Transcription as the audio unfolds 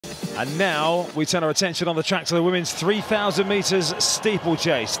And now we turn our attention on the track to the women's 3000 meters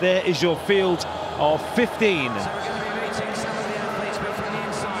steeplechase. There is your field of 15.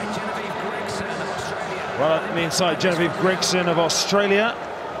 Right on the inside, Genevieve Gregson of Australia.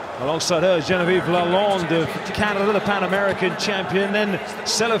 Alongside her, Genevieve Lalonde of Canada, the Pan American champion. Then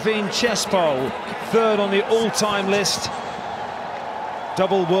Beatrice Chepkoech, third on the all-time list.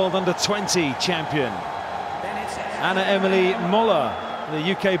 Double world under-20 champion. Anna-Emilie Moller,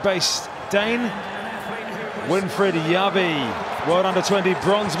 the UK-based Dane. Winfried Yavi, world under-20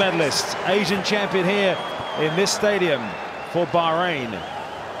 bronze medalist. Asian champion here in this stadium for Bahrain.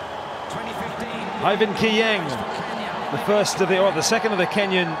 Ivan Kiyeng, the second of the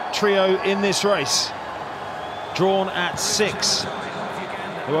Kenyan trio in this race. Drawn at 6.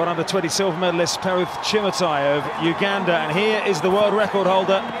 The world under-20 silver medalist Beatrice Chepkoech of Uganda. And here is the world record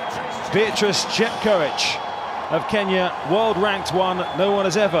holder, Beatrice Chepkoech of Kenya, world ranked 1. No one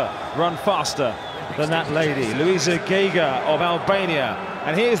has ever run faster than that lady. Louisa Geiger of Albania.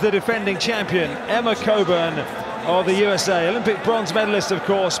 And here's the defending champion, Emma Coburn of the USA. Olympic bronze medalist, of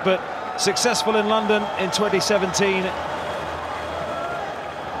course, but successful in London in 2017.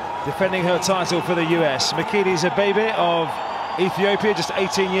 Defending her title for the US. Makili Zebebe of Ethiopia, just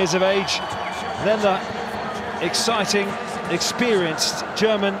 18 years of age. And then the exciting, experienced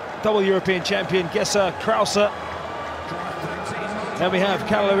German double European champion Gesa Krause. Then we have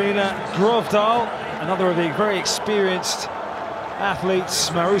Karolina Grovdal, another of the very experienced athletes,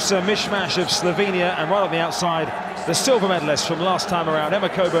 Marusa Mishmash of Slovenia, and right on the outside, the silver medalist from last time around, Emma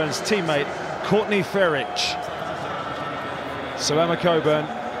Coburn's teammate, Courtney Ferrich. So Emma Coburn,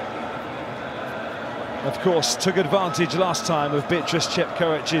 of course, took advantage last time of Beatrice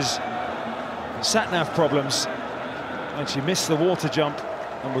Chepkoech's sat-nav problems, and she missed the water jump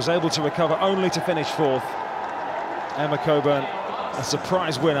and was able to recover only to finish 4th. Emma Coburn, a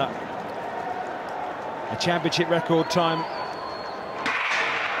surprise winner. A championship record time of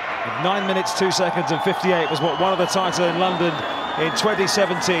 9 minutes, 2 seconds and 58 was what won her the title in London in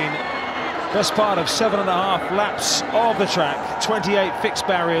 2017. Best part of 7.5 laps of the track, 28 fixed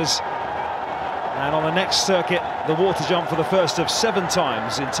barriers. And on the next circuit, the water jump for the first of 7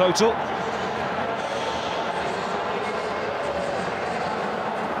 times in total.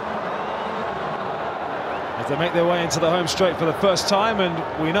 As they make their way into the home straight for the first time, and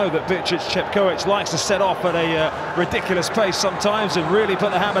we know that Beatrice Chepkoech likes to set off at a ridiculous pace sometimes and really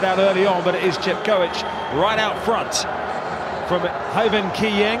put the hammer down early on, but it is Chepkoech right out front from Ivan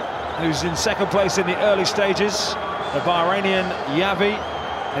Kiyeng, who's in second place in the early stages. The Bahrainian Yavi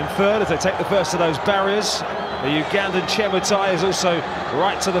in third as they take the first of those barriers. The Ugandan Chemutai is also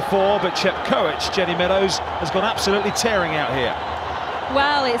right to the fore, but Chepkoech, Jenny Meadows, has gone absolutely tearing out here.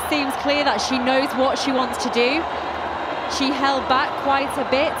 Well, it seems clear that she knows what she wants to do. She held back quite a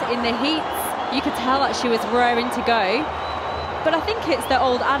bit in the heats. You could tell that she was raring to go. But I think it's the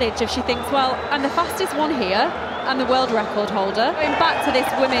old adage if she thinks, well, I'm the fastest one here, I'm the world record holder. Going back to this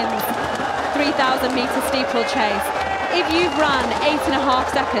women's 3000 meter steeplechase, if you've ran 8.5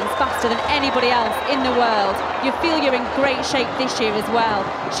 seconds faster than anybody else in the world, you feel you're in great shape this year as well.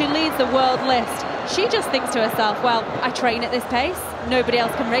 She leads the world list. She just thinks to herself, well, I train at this pace, nobody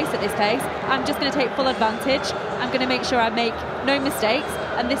else can race at this pace, I'm just going to take full advantage, I'm going to make sure I make no mistakes,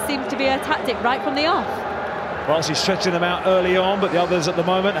 and this seems to be a tactic right from the off. Well, she's stretching them out early on, but the others at the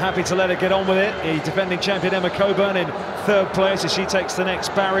moment happy to let her get on with it. The defending champion Emma Coburn in third place as she takes the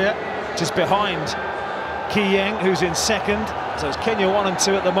next barrier, just behind Kiyeng, who's in second. So it's Kenya 1 and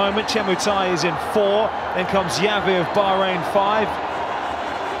 2 at the moment. Chemutai is in 4. Then comes Yavi of Bahrain 5.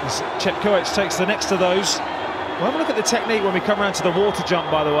 As Chepkoech takes the next of those. We'll have a look at the technique when we come around to the water jump,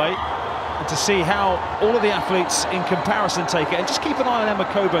 by the way, and to see how all of the athletes in comparison take it. And just keep an eye on Emma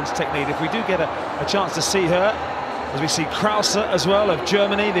Coburn's technique if we do get a chance to see her. As we see Krause as well of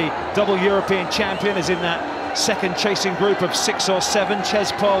Germany, the double European champion, is in that second chasing group of 6 or 7.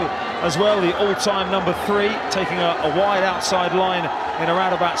 Chespol as well, the all-time number 3, taking a wide outside line in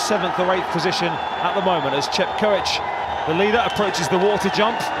around about 7th or 8th position at the moment as Chepkoech, the leader, approaches the water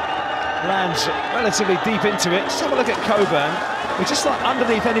jump, lands relatively deep into it. Let's have a look at Coburn, who's just like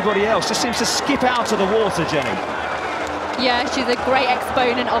underneath anybody else, just seems to skip out of the water, Jenny. Yeah, she's a great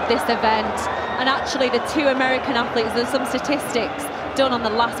exponent of this event. And actually the 2 American athletes, there's some statistics done on the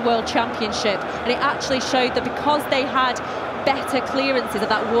last World Championship, and it actually showed that because they had better clearances of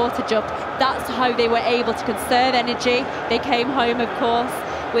that water jump, that's how they were able to conserve energy. They came home, of course,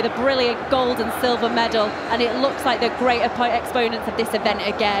 with a brilliant gold and silver medal, and it looks like they're great exponents of this event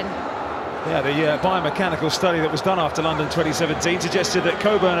again. Yeah, the biomechanical study that was done after London 2017 suggested that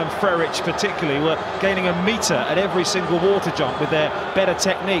Coburn and Frerich particularly were gaining a metre at every single water jump with their better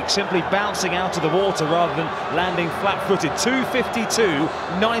technique, simply bouncing out of the water rather than landing flat-footed.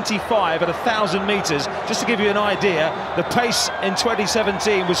 2:52.95 at 1,000 metres. Just to give you an idea, the pace in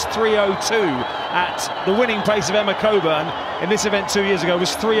 2017 was 3:02 at the winning pace of Emma Coburn in this event 2 years ago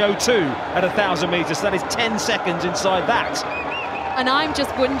was 3:02 at 1,000 metres. That is 10 seconds inside that. And I'm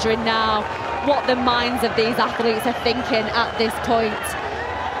just wondering now what the minds of these athletes are thinking at this point.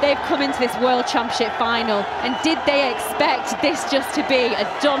 They've come into this World Championship final, and did they expect this just to be a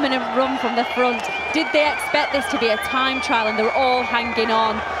dominant run from the front? Did they expect this to be a time trial and they're all hanging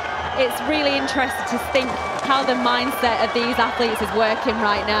on? It's really interesting to think how the mindset of these athletes is working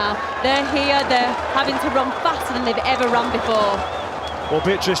right now. They're here, they're having to run faster than they've ever run before. Well,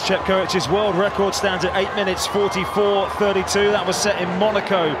 Beatrice Chepkoech's world record stands at 8 minutes 44.32. That was set in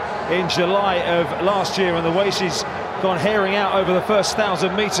Monaco in July of last year, and the way she's gone herring out over the first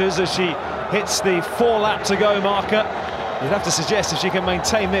 1,000 metres as she hits the 4-lap to go marker, you'd have to suggest if she can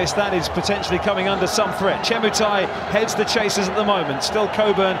maintain this, that is potentially coming under some threat. Chemutai heads the chasers at the moment. Still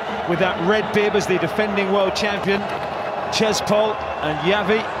Coburn with that red bib as the defending world champion. Chespol and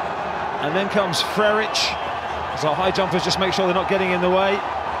Yavi, and then comes Frerich. So high jumpers just make sure they're not getting in the way.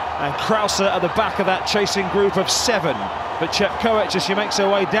 And Krause at the back of that chasing group of 7. But Chepkoech, as she makes her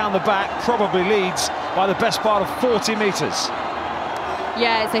way down the back, probably leads by the best part of 40 metres.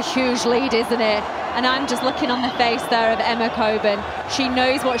 Yeah, it's a huge lead, isn't it? And I'm just looking on the face there of Emma Coburn. She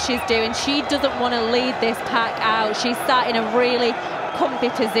knows what she's doing. She doesn't want to lead this pack out. She's sat in a really comfy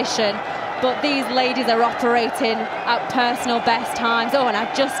position. But these ladies are operating at personal best times. Oh, and I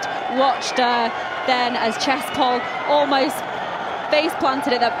just watched then as Chespol almost face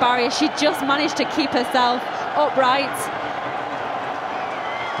planted at that barrier. She just managed to keep herself upright.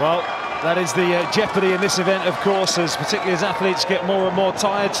 Well, that is the jeopardy in this event, of course, as particularly as athletes get more and more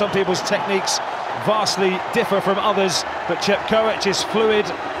tired. Some people's techniques vastly differ from others, but Chepkoech is fluid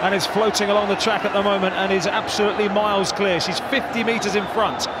and is floating along the track at the moment and is absolutely miles clear. She's 50 metres in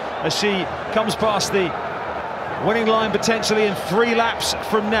front as she comes past the winning line potentially in 3 laps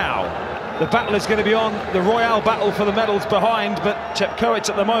from now. The battle is going to be on, the royale battle for the medals behind, but Chepkoech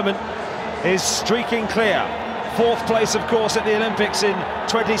at the moment is streaking clear. 4th place, of course, at the Olympics in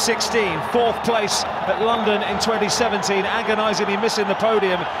 2016, 4th place at London in 2017, agonisingly missing the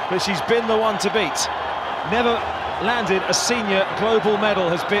podium, but she's been the one to beat. Never landed a senior global medal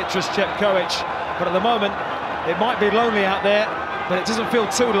has Beatrice Chepkoech, but at the moment it might be lonely out there, but it doesn't feel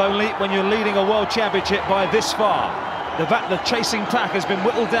too lonely when you're leading a world championship by this far. The chasing pack has been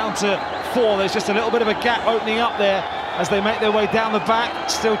whittled down to 4. There's just a little bit of a gap opening up there as they make their way down the back.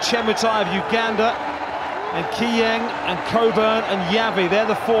 Still Chemutai of Uganda and Kiyeng and Coburn and Yavi. They're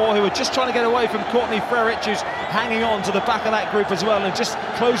the 4 who are just trying to get away from Courtney Frerich, who's hanging on to the back of that group as well and just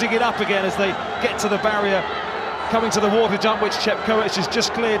closing it up again as they get to the barrier, coming to the water jump, which Chepkoech has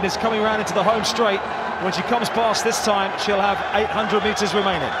just cleared and is coming around into the home straight. When she comes past this time, she'll have 800 metres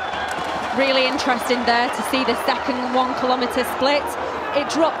remaining. Really interesting there to see the second 1 kilometre split. It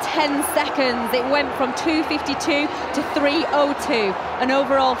dropped 10 seconds. It went from 2:52 to 3:02, an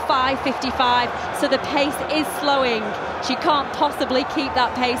overall 5:55. So the pace is slowing. She can't possibly keep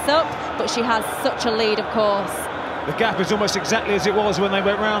that pace up, but she has such a lead, of course. The gap is almost exactly as it was when they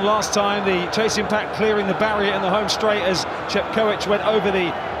went round last time. The chasing pack clearing the barrier in the home straight as Chepkoech went over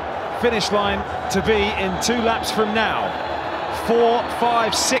the finish line to be in 2 laps from now. 4,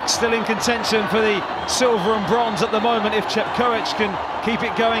 5, 6 still in contention for the silver and bronze at the moment if Chepkoech can keep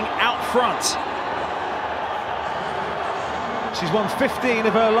it going out front. She's won 15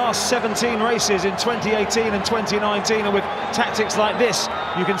 of her last 17 races in 2018 and 2019, and with tactics like this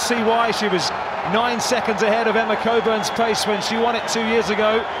you can see why. She was 9 seconds ahead of Emma Coburn's pace when she won it 2 years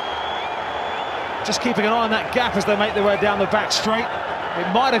ago. Just keeping an eye on that gap as they make their way down the back straight. It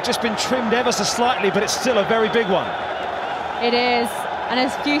might have just been trimmed ever so slightly, but it's still a very big one. It is, and a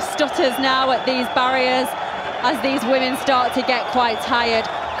few stutters now at these barriers as these women start to get quite tired.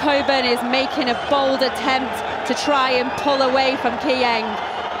 Coburn is making a bold attempt to try and pull away from Kiyeng,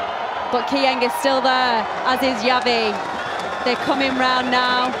 but Kiyeng is still there, as is Yavi. They're coming round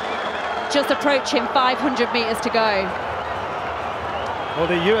now, just approaching 500 metres to go. Well,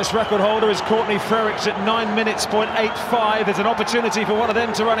 the US record holder is Courtney Frerich at 9 minutes, 0.85. There's an opportunity for one of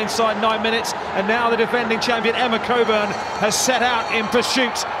them to run inside 9 minutes. And now the defending champion, Emma Coburn, has set out in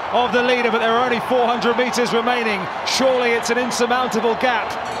pursuit of the leader, but there are only 400 metres remaining. Surely it's an insurmountable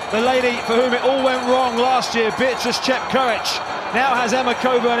gap. The lady for whom it all went wrong last year, Beatrice Chepkoech, now has Emma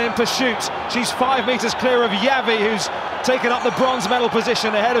Coburn in pursuit. She's 5 meters clear of Yavi, who's taken up the bronze medal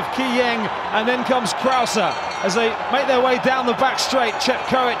position ahead of Ki Yeng, and then comes Krause as they make their way down the back straight.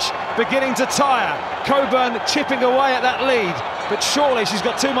 Chepkoech beginning to tire. Coburn chipping away at that lead, but surely she's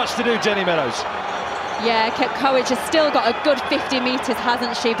got too much to do, Jenny Meadows. Yeah, Chepkoech has still got a good 50 metres,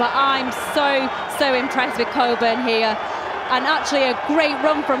 hasn't she? But I'm so impressed with Coburn here. And actually a great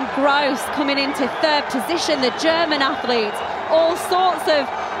run from Gross coming into third position, the German athlete. All sorts of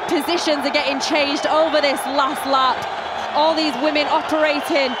positions are getting changed over this last lap. All these women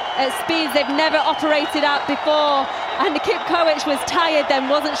operating at speeds they've never operated at before. And Chepkoech was tired then,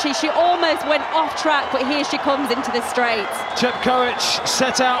 wasn't she? She almost went off track, but here she comes into the straight. Chepkoech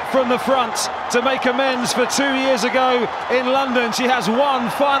set out from the front to make amends for 2 years ago in London. She has one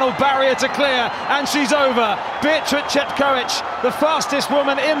final barrier to clear, and she's over. Beatrice Chepkoech, the fastest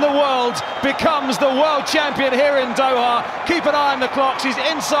woman in the world, becomes the world champion here in Doha. Keep an eye on the clock. She's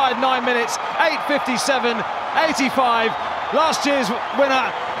inside 9 minutes, 8:57.85. Last year's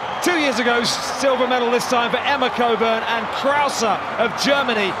winner 2 years ago, silver medal this time for Emma Coburn, and Krause of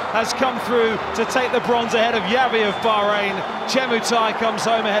Germany has come through to take the bronze ahead of Yavi of Bahrain. Chemutai comes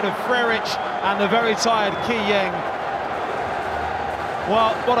home ahead of Frerich and the very tired Ki Yeng.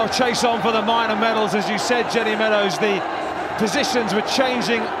 Well, what a chase on for the minor medals, as you said, Jenny Meadows. The positions were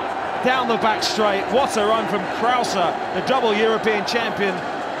changing down the back straight. What a run from Krause, the double European champion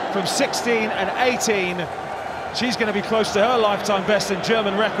from 16 and 18. She's going to be close to her lifetime best and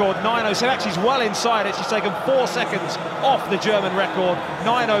German record, 9:07. Actually, she's well inside it. She's taken 4 seconds off the German record,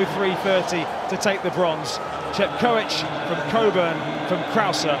 9:03.30 to take the bronze. Chepkoech from Coburn, from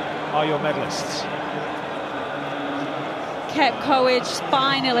Krause are your medalists. Chepkoech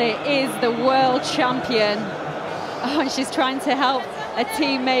finally is the world champion. Oh, and she's trying to help a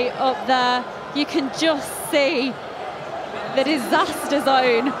teammate up there. You can just see the disaster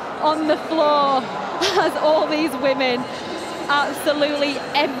zone on the floor as all these women absolutely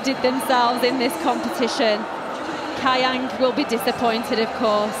emptied themselves in this competition. Ki Yeng will be disappointed, of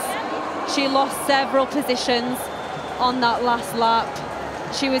course. She lost several positions on that last lap.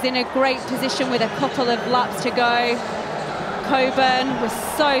 She was in a great position with a couple of laps to go. Coburn was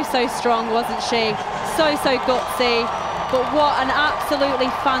so strong, wasn't she? So gutsy. But what an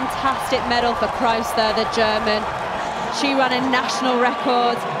absolutely fantastic medal for Krause, the German. She ran a national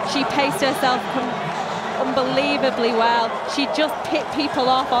record. She paced herself unbelievably well. She just picked people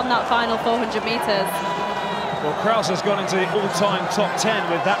off on that final 400 metres. Well, Krause has gone into the all-time top 10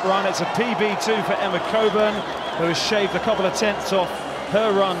 with that run. It's a PB2 for Emma Coburn, who has shaved a couple of tenths off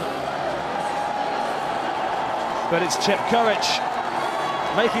her run. But it's Chepkoech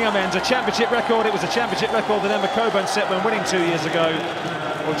making amends. A championship record. It was a championship record that Emma Coburn set when winning 2 years ago.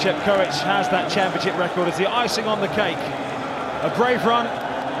 Well, Chepkoech has that championship record as the icing on the cake. A brave run.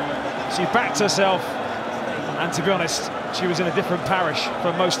 She backed herself. And to be honest, she was in a different parish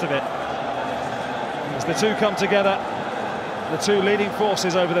for most of it. As the two come together, the two leading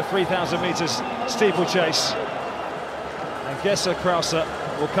forces over the 3000 meters steeplechase. And Gesa Krause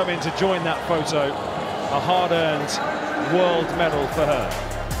will come in to join that photo. A hard-earned world medal for her.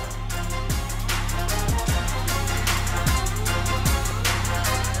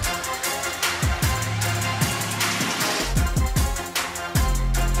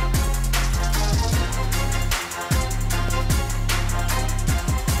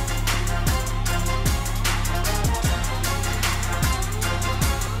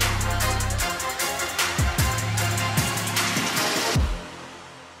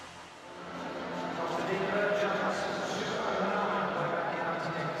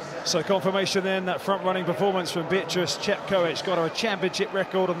 So confirmation then, that front-running performance from Beatrice Chepkoech got her a championship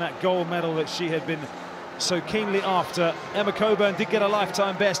record on that gold medal that she had been so keenly after. Emma Coburn did get a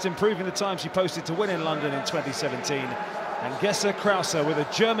lifetime best, improving the time she posted to win in London in 2017. And Gesa Krause with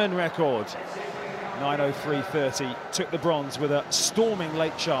a German record, 9:03.30, took the bronze with a storming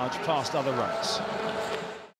late charge past other runners.